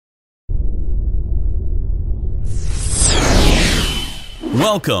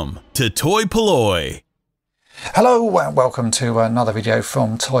Welcome to toy-polloi. Hello and welcome to another video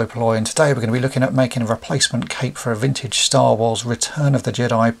from toy-polloi, and today we're going to be looking at making a replacement cape for a vintage Star Wars Return of the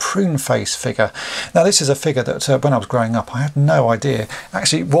Jedi Prune Face figure. Now this is a figure that when I was growing up I had no idea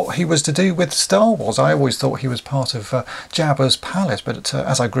actually what he was to do with Star Wars. I always thought he was part of Jabba's palace, but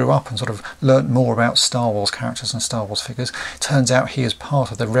as I grew up and sort of learnt more about Star Wars characters and Star Wars figures, it turns out he is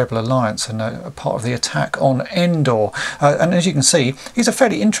part of the Rebel Alliance and a part of the attack on Endor. And as you can see, he's a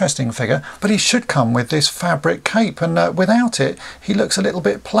fairly interesting figure, but he should come with this fabric cape, and without it he looks a little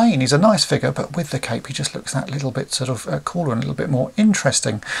bit plain. He's a nice figure, but with the cape he just looks that little bit sort of cooler and a little bit more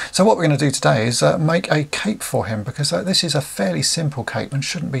interesting. So what we're going to do today is make a cape for him, because this is a fairly simple cape and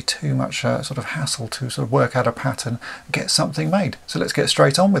shouldn't be too much sort of hassle to sort of work out a pattern and get something made. So let's get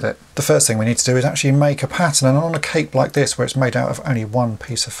straight on with it. The first thing we need to do is actually make a pattern, and on a cape like this where it's made out of only one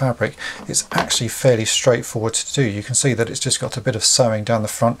piece of fabric, it's actually fairly straightforward to do. You can see that it's just got a bit of sewing down the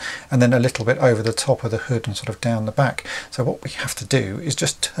front and then a little bit over the top of the hood and sort of down the back. So what we have to do is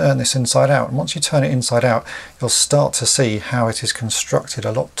just turn this inside out, and once you turn it inside out you'll start to see how it is constructed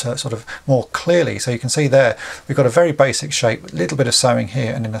a lot sort of more clearly. So you can see there we've got a very basic shape, a little bit of sewing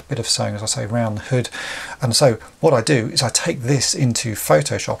here and then a bit of sewing, as I say, around the hood. And so what I do is I take this into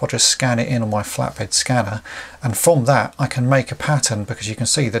Photoshop. I'll just scan it in on my flatbed scanner, and from that I can make a pattern, because you can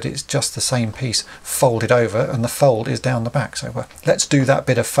see that it's just the same piece folded over and the fold is down the back. So let's do that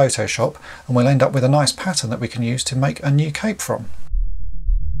bit of Photoshop and we'll end up with a nice pattern that we can use to make a new cape from.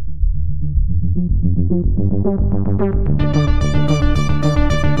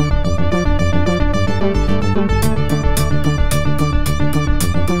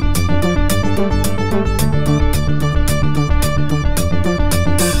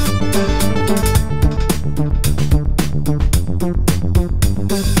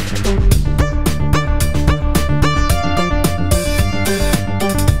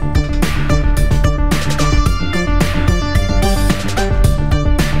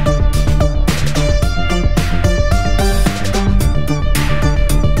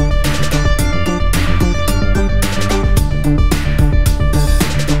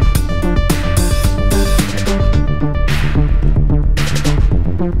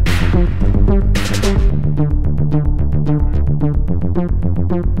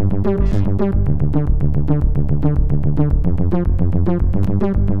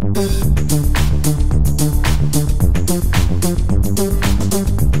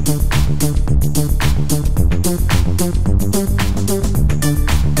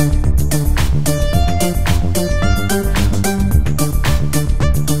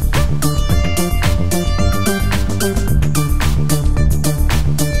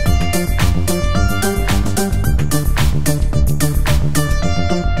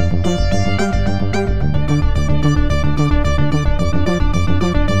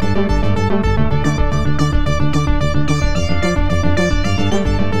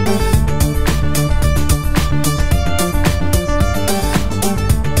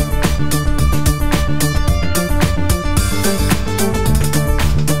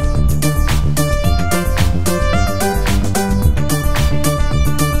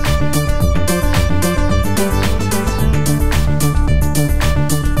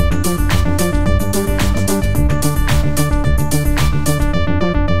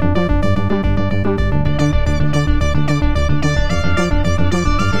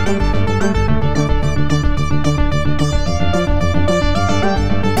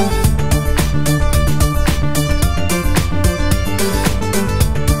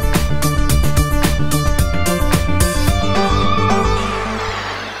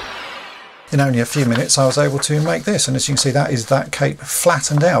 In only a few minutes I was able to make this, and as you can see that is that cape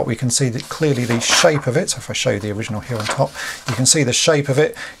flattened out. We can see that clearly the shape of it. So if I show you the original here on top, you can see the shape of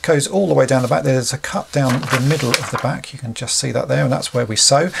it goes all the way down the back. There's a cut down the middle of the back, you can just see that there, and that's where we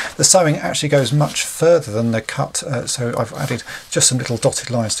sew. The sewing actually goes much further than the cut, so I've added just some little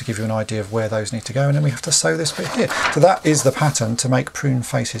dotted lines to give you an idea of where those need to go, and then we have to sew this bit here. So that is the pattern to make Prune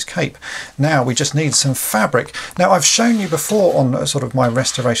Face's cape. Now we just need some fabric. Now I've shown you before on sort of my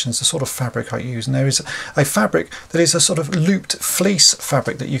restorations the sort of fabric I use, and there is a fabric that is a sort of looped fleece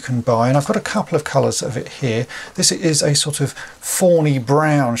fabric that you can buy, and I've got a couple of colours of it here. This is a sort of fawny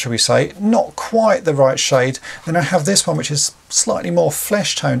brown, shall we say, not quite the right shade. Then I have this one which is slightly more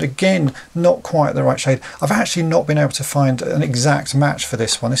flesh toned, again not quite the right shade. I've actually not been able to find an exact match for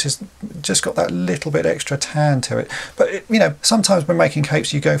this one. This is just got that little bit extra tan to it. But you know, sometimes when making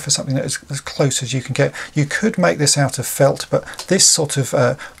capes you go for something that is as close as you can get. You could make this out of felt, but this sort of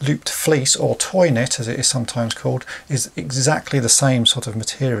looped fleece, or toy knit as it is sometimes called, is exactly the same sort of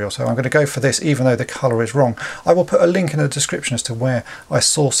material. So I'm going to go for this even though the colour is wrong. I will put a link in the description as to where I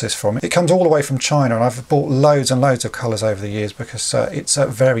source this from. It comes all the way from China, and I've bought loads and loads of colours over the years because it's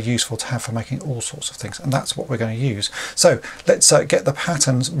very useful to have for making all sorts of things, and that's what we're going to use. So let's get the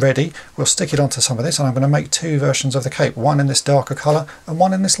patterns ready. We'll stick it onto some of this, and I'm going to make two versions of the cape, one in this darker colour and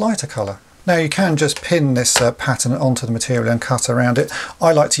one in this lighter colour. Now you can just pin this pattern onto the material and cut around it.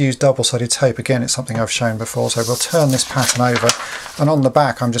 I like to use double-sided tape. Again, it's something I've shown before. So we'll turn this pattern over, and on the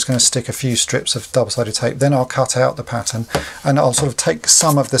back I'm just going to stick a few strips of double-sided tape. Then I'll cut out the pattern, and I'll sort of take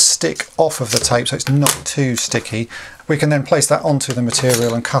some of the stick off of the tape so it's not too sticky. We can then place that onto the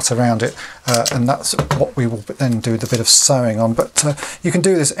material and cut around it, and that's what we will then do the bit of sewing on. But you can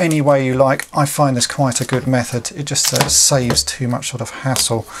do this any way you like. I find this quite a good method. It just saves too much sort of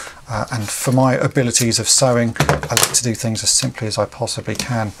hassle, and for my abilities of sewing, I like to do things as simply as I possibly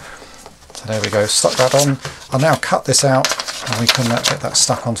can. So there we go, stuck that on. I'll now cut this out, and we can get that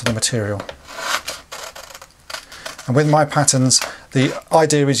stuck onto the material. And with my patterns, the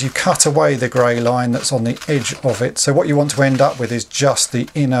idea is you cut away the grey line that's on the edge of it. So what you want to end up with is just the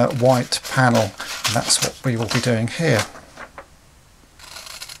inner white panel, and that's what we will be doing here.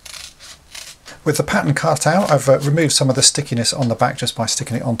 With the pattern cut out, I've removed some of the stickiness on the back just by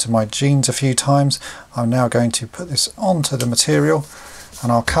sticking it onto my jeans a few times. I'm now going to put this onto the material,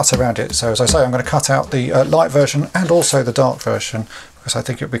 and I'll cut around it. So as I say, I'm going to cut out the light version and also the dark version, because I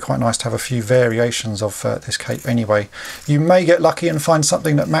think it would be quite nice to have a few variations of this cape anyway. You may get lucky and find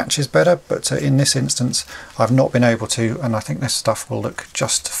something that matches better, but in this instance I've not been able to, and I think this stuff will look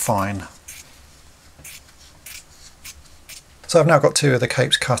just fine. So I've now got two of the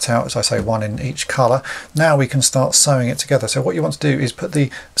capes cut out, as I say, one in each colour. Now we can start sewing it together. So what you want to do is put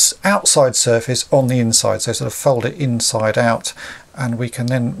the outside surface on the inside, so sort of fold it inside out, and we can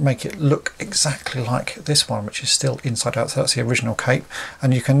then make it look exactly like this one, which is still inside out. So that's the original cape,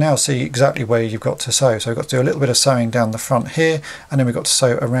 and you can now see exactly where you've got to sew. So we've got to do a little bit of sewing down the front here, and then we've got to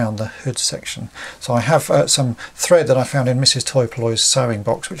sew around the hood section. So I have some thread that I found in Mrs. Toy-Polloi's sewing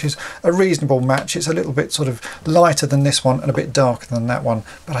box, which is a reasonable match. It's a little bit sort of lighter than this one and a bit darker than that one,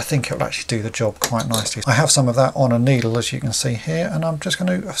 but I think it will actually do the job quite nicely. I have some of that on a needle, as you can see here, and I'm just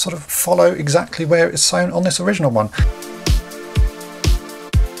going to sort of follow exactly where it's sewn on this original one.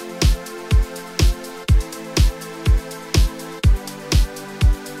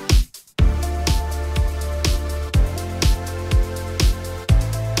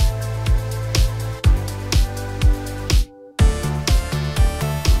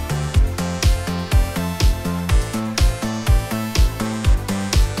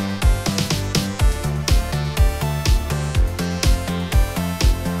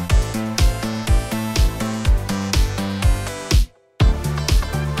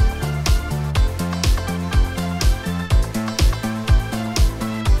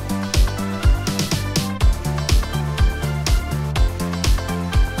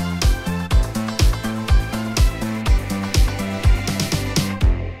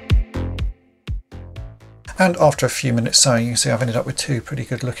 And after a few minutes sewing, you can see I've ended up with two pretty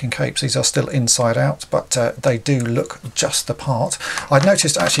good looking capes. These are still inside out, but they do look just the part. I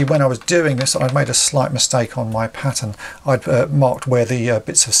noticed actually when I was doing this, I'd made a slight mistake on my pattern. I'd marked where the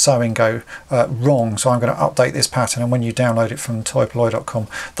bits of sewing go wrong, so I'm going to update this pattern, and when you download it from toy-polloi.com,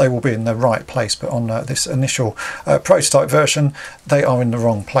 they will be in the right place. But on this initial prototype version, they are in the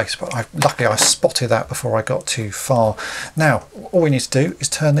wrong place. But luckily I spotted that before I got too far. Now, all we need to do is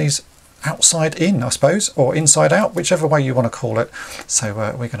turn these outside in, I suppose, or inside out, whichever way you want to call it. So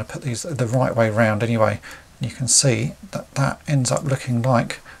we're going to put these the right way round anyway. You can see that that ends up looking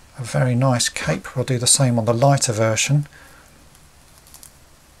like a very nice cape. We'll do the same on the lighter version.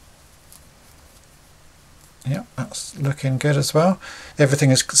 Yeah, that's looking good as well.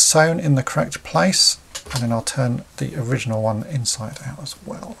 Everything is sewn in the correct place, and then I'll turn the original one inside out as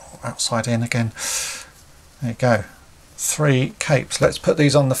well, or outside in again. There you go. 3 capes. Let's put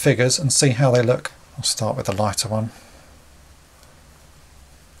these on the figures and see how they look. I'll start with the lighter one.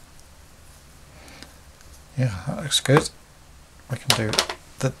 Yeah, that looks good. We can do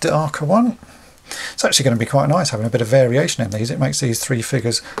the darker one. It's actually going to be quite nice having a bit of variation in these. It makes these 3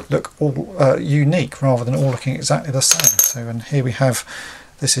 figures look all unique rather than all looking exactly the same. So, and here we have,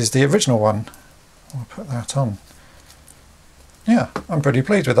 this is the original one. I'll put that on. Yeah, I'm pretty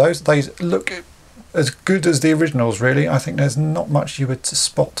pleased with those. They look as good as the originals, really. I think there's not much you would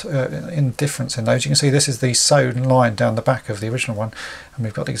spot in difference in those. You can see this is the sewn line down the back of the original one, and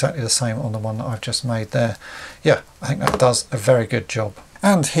we've got exactly the same on the one that I've just made there. Yeah, I think that does a very good job.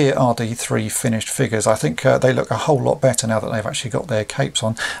 And here are the 3 finished figures. I think they look a whole lot better now that they've actually got their capes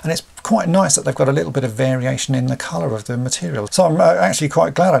on, and it's quite nice that they've got a little bit of variation in the colour of the material. So I'm actually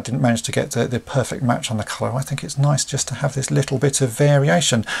quite glad I didn't manage to get the perfect match on the colour. I think it's nice just to have this little bit of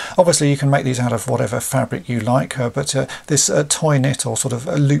variation. Obviously you can make these out of whatever fabric you like, but this toy knit or sort of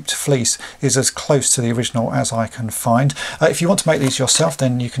a looped fleece is as close to the original as I can find. If you want to make these yourself,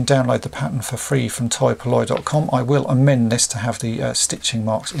 then you can download the pattern for free from toy-polloi.com. I will amend this to have the stitching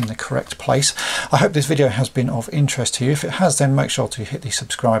marks in the correct place. I hope this video has been of interest to you. If it has, then make sure to hit the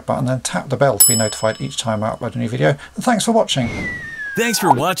subscribe button and tap the bell to be notified each time I upload a new video. And thanks for watching. Thanks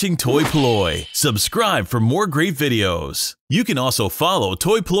for watching toy-polloi. Subscribe for more great videos. You can also follow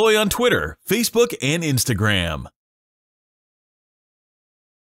toy-polloi on Twitter, Facebook, and Instagram.